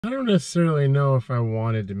I don't necessarily know if I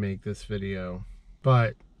wanted to make this video,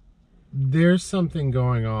 but there's something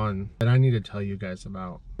going on that I need to tell you guys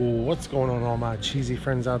about. What's going on, all my cheesy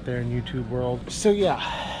friends out there in YouTube world? So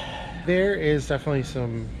yeah, there is definitely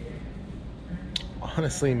some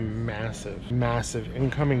honestly massive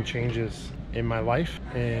incoming changes in my life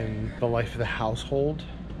and the life of the household,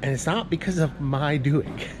 and it's not because of my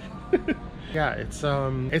doing. Yeah, it's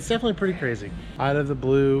definitely pretty crazy, out of the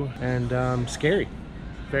blue, and scary.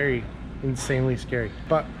 Very insanely scary,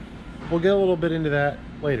 but we'll get a little bit into that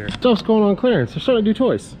later. Stuff's going on clearance. They're starting to do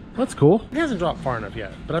toys. That's cool. It hasn't dropped far enough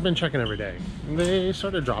yet, but I've been checking every day. They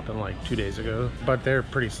started dropping like 2 days ago, but they're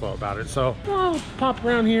pretty slow about it. So I'll pop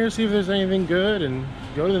around here, see if there's anything good, and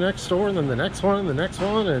go to the next store, and then the next one, and the next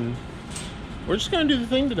one, and we're just gonna do the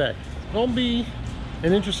thing today. It'll be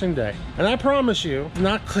an interesting day, and I promise you,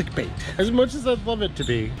 not clickbait. As much as I'd love it to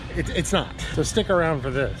be, it's not. So stick around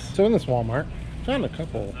for this. So in this Walmart, found a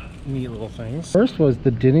couple neat little things. First was the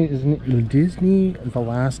Disney The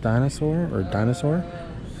Last Dinosaur, or Dinosaur.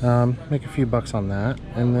 Make a few bucks on that.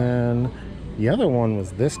 And then the other one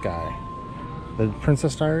was this guy, the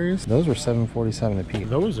Princess Diaries. Those were $7.47 a piece.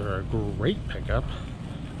 Those are a great pickup.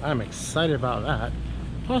 I'm excited about that.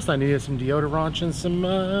 Plus I needed some deodorant and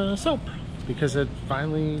some soap, because it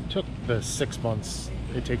finally took the 6 months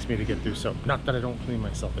it takes me to get through soap. Not that I don't clean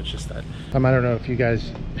myself, it's just that I don't know if you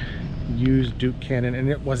guys use Duke Cannon, and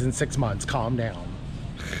it wasn't 6 months. Calm down.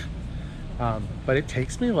 But it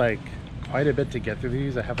takes me like quite a bit to get through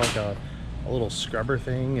these. I have like a little scrubber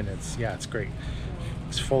thing, and it's great.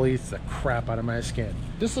 Exfoliates the crap out of my skin.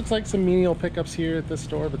 This looks like some menial pickups here at this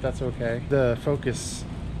store, but that's okay. The focus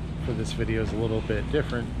for this video is a little bit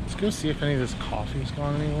different. Let's go see if any of this coffee's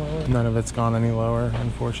gone any lower. None of it's gone any lower,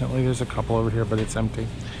 unfortunately. There's a couple over here, but it's empty.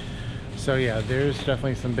 So yeah, there's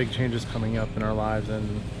definitely some big changes coming up in our lives,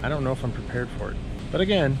 and I don't know if I'm prepared for it. But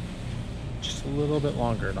again, just a little bit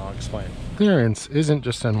longer and I'll explain. Clearance isn't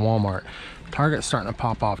just in Walmart. Target's starting to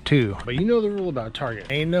pop off too. But you know the rule about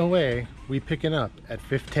Target. Ain't no way we picking up at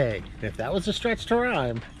 50. And if that was a stretch to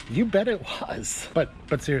rhyme, you bet it was. But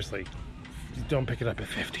seriously, don't pick it up at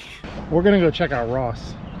 50. We're gonna go check out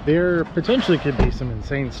Ross. There potentially could be some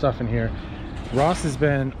insane stuff in here. Ross has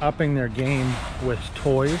been upping their game with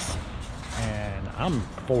toys, and I'm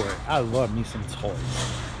for it. I love me some toys.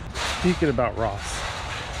 Speaking about Ross,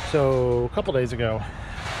 so a couple days ago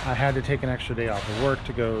I had to take an extra day off of work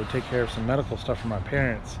to go take care of some medical stuff for my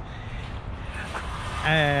parents.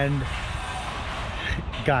 And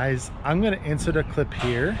guys, I'm gonna insert a clip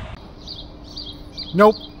here.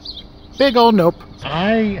 Nope. Big old nope.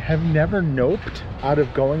 I have never noped out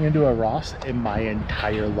of going into a Ross in my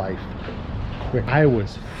entire life. I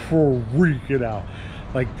was freaking out.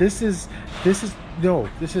 Like this isn't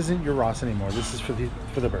your Ross anymore. This is for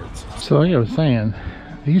the birds. So like I was saying,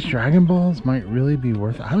 these Dragon Balls might really be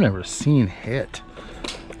worth it. I've never seen Hit.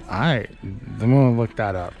 I'm gonna look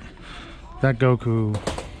that up. That Goku,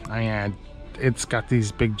 it's got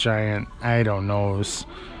these big giant, I don't know,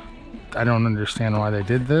 I don't understand why they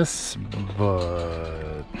did this,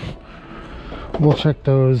 but we'll check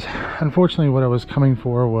those. Unfortunately, what I was coming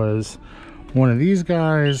for was one of these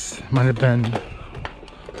guys. Might have been,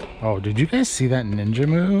 oh, did you guys see that ninja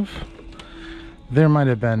move? There might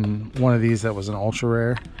have been one of these that was an ultra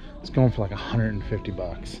rare. It's going for like 150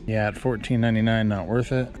 bucks. Yeah, at $14.99, not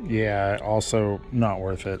worth it. Yeah, also not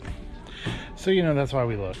worth it. So, you know, that's why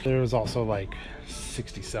we look. There was also like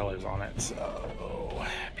 60 sellers on it, so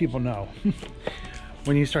people know.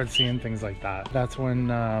 When you start seeing things like that, that's when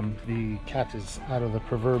the cat is out of the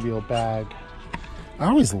proverbial bag. I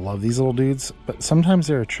always love these little dudes, but sometimes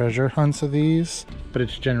there are treasure hunts of these, but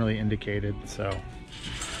it's generally indicated. So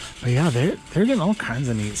but yeah, they're getting all kinds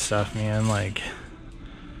of neat stuff, man. Like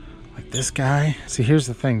this guy. See, here's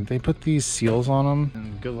the thing, they put these seals on them,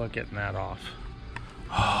 and good luck getting that off.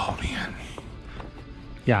 Oh man.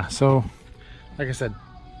 Yeah, so like I said,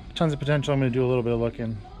 tons of potential. I'm gonna do a little bit of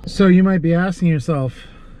looking. So you might be asking yourself,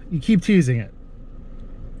 you keep teasing it.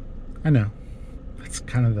 I know. That's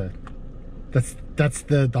kind of that's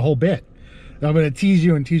the whole bit. I'm gonna tease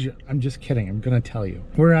you and tease you. I'm just kidding. I'm gonna tell you.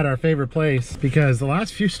 We're at our favorite place because the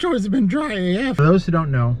last few stores have been dry AF. For those who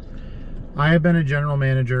don't know, I have been a general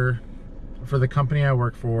manager for the company I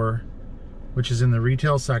work for, which is in the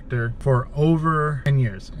retail sector, for over 10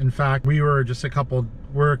 years. In fact, we're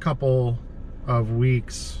a couple of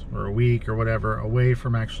weeks or a week or whatever away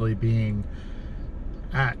from actually being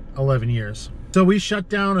at 11 years. So we shut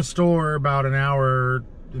down a store about an hour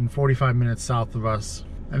and 45 minutes south of us.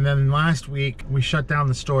 And then last week we shut down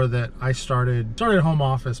the store that I started home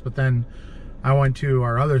office, but then I went to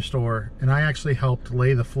our other store and I actually helped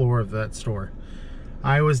lay the floor of that store.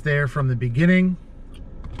 I was there from the beginning,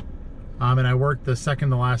 and I worked the second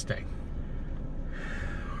to last day.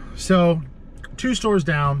 So 2 stores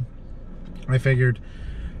down, I figured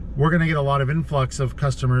we're going to get a lot of influx of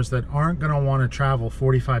customers that aren't going to want to travel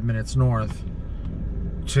 45 minutes north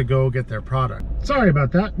to go get their product. Sorry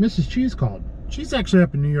about that. Mrs. Cheese called. She's actually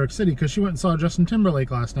up in New York City because she went and saw Justin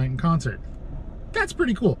Timberlake last night in concert. That's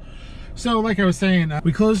pretty cool. So like I was saying,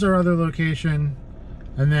 we closed our other location,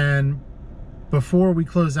 and then before we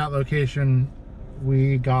closed that location,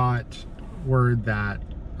 we got word that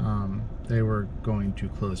they were going to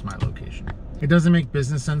close my location. It doesn't make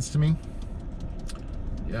business sense to me.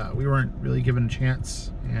 Yeah, we weren't really given a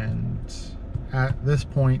chance, and at this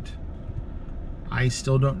point I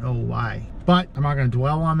still don't know why, but I'm not going to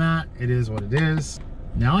dwell on that. It is what it is.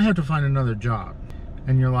 Now I have to find another job.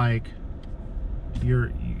 And you're like,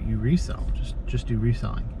 you resell, just do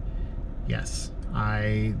reselling. Yes,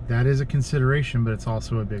 that is a consideration, but it's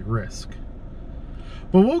also a big risk.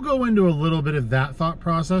 But we'll go into a little bit of that thought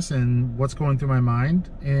process and what's going through my mind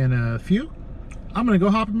in a few. I'm gonna go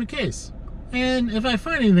hop in my case. And if I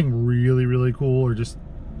find anything really, really cool or just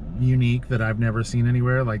unique that I've never seen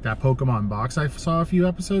anywhere, like that Pokemon box I saw a few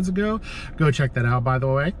episodes ago, go check that out, by the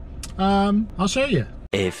way. I'll show you.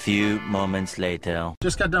 A few moments later.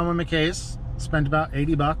 Just got done with my case. Spent about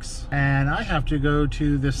 80 bucks. And I have to go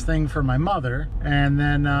to this thing for my mother. And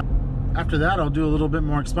then after that, I'll do a little bit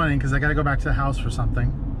more explaining because I got to go back to the house for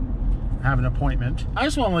something. I have an appointment. I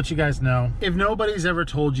just want to let you guys know, if nobody's ever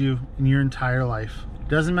told you in your entire life,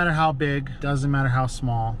 doesn't matter how big, doesn't matter how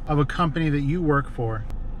small, of a company that you work for,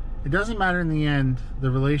 it doesn't matter in the end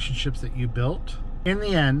the relationships that you built. In the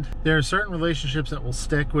end, there are certain relationships that will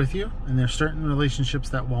stick with you, and there are certain relationships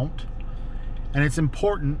that won't. And it's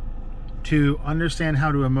important to understand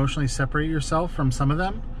how to emotionally separate yourself from some of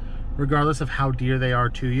them, regardless of how dear they are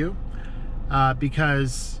to you,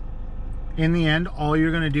 because in the end, all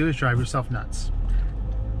you're going to do is drive yourself nuts.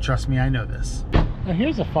 Trust me, I know this. Now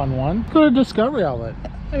here's a fun one. Go to Discovery Outlet.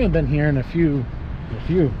 I haven't been here in a few.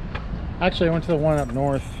 Actually, I went to the one up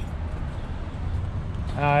north.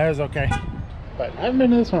 It was okay. But I haven't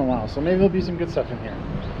been to this one in a while, so maybe there'll be some good stuff in here.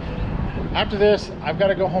 After this, I've got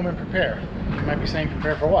to go home and prepare. You might be saying,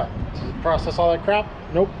 prepare for what? To process all that crap?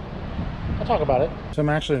 Nope. I'll talk about it. So I'm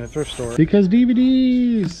actually in a thrift store because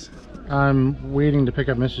DVDs. I'm waiting to pick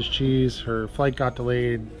up Mrs. Cheese. Her flight got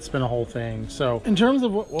delayed. It's been a whole thing. So in terms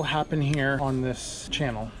of what will happen here on this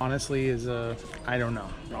channel, honestly is I don't know.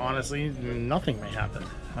 Honestly, nothing may happen.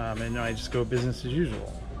 And I just go business as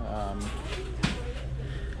usual.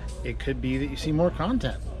 It could be that you see more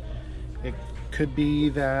content. It could be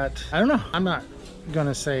that, I don't know. I'm not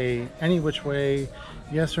gonna say any which way,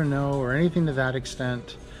 yes or no, or anything to that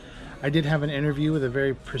extent. I did have an interview with a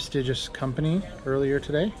very prestigious company earlier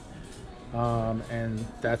today. And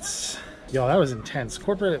that's, yo, that was intense.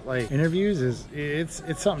 Corporate like interviews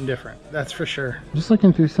it's something different, that's for sure. Just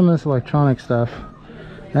looking through some of this electronic stuff,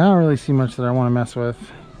 I don't really see much that I want to mess with.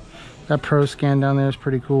 That Pro Scan down there is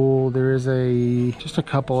pretty cool. There is just a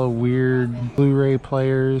couple of weird Blu-ray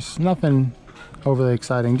players. Nothing overly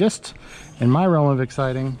exciting. Just in my realm of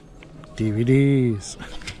exciting, DVDs.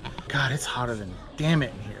 God, it's hotter than damn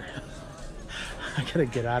it in here. I gotta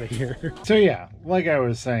get out of here. So yeah, like I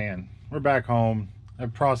was saying, we're back home.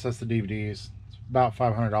 I've processed the DVDs. It's about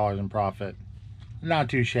 $500 in profit. Not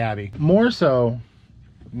too shabby. More so,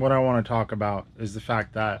 what I want to talk about is the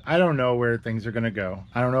fact that I don't know where things are going to go.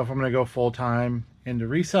 I don't know if I'm going to go full-time into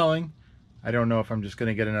reselling. I don't know if I'm just going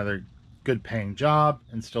to get another good paying job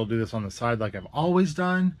and still do this on the side like I've always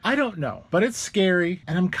done. I don't know, but it's scary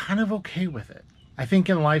and I'm kind of okay with it. I think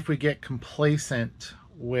in life we get complacent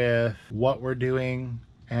with what we're doing,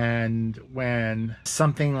 and when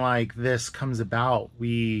something like this comes about,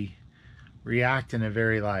 we react in a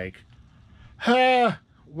very like,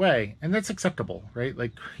 way, and that's acceptable, right?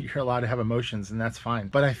 Like, you're allowed to have emotions and that's fine.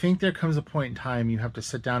 But I think there comes a point in time you have to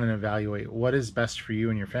sit down and evaluate what is best for you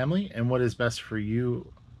and your family and what is best for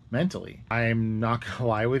you mentally. I'm not gonna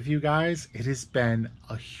lie with you guys, it has been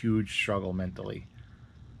a huge struggle mentally.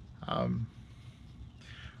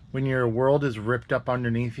 When your world is ripped up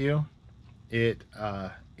underneath you, it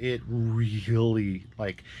really,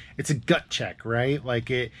 like, it's a gut check, right? Like,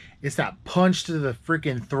 it's that punch to the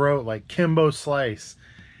freaking throat, like Kimbo Slice,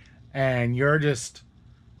 and you're just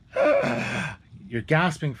you're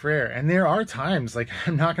gasping for air. And there are times, like,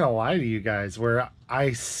 I'm not gonna lie to you guys, where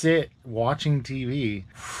I sit watching TV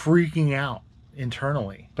freaking out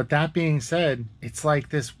internally. But that being said, it's like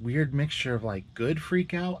this weird mixture of like good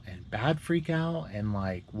freak out and bad freak out, and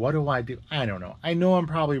like, what do? I don't know. I know I'm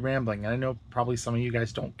probably rambling, and I know probably some of you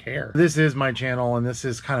guys don't care. This is my channel, and this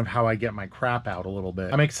is kind of how I get my crap out a little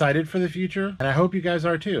bit. I'm excited for the future, and I hope you guys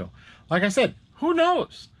are too. Like I said, who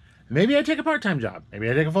knows? Maybe I take a part-time job. Maybe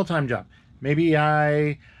I take a full-time job. Maybe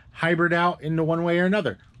I hybrid out into one way or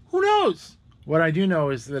another. Who knows? What I do know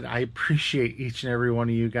is that I appreciate each and every one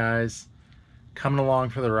of you guys coming along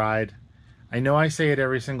for the ride. I know I say it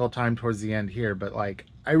every single time towards the end here, but like,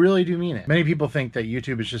 I really do mean it. Many people think that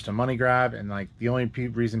YouTube is just a money grab, and like the only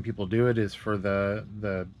reason people do it is for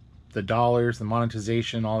the dollars, the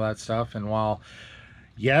monetization, all that stuff. And while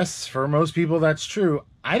yes, for most people that's true,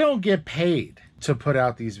 I don't get paid to put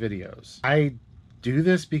out these videos. I do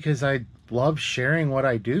this because I love sharing what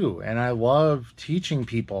I do, and I love teaching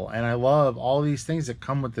people, and I love all these things that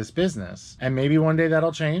come with this business. And maybe one day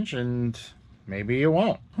that'll change, and maybe it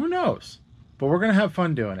won't. Who knows? But we're gonna have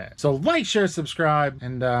fun doing it. So like, share, subscribe,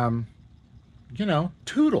 and you know,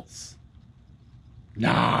 toodles.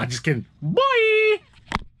 Nah, just kidding. Bye!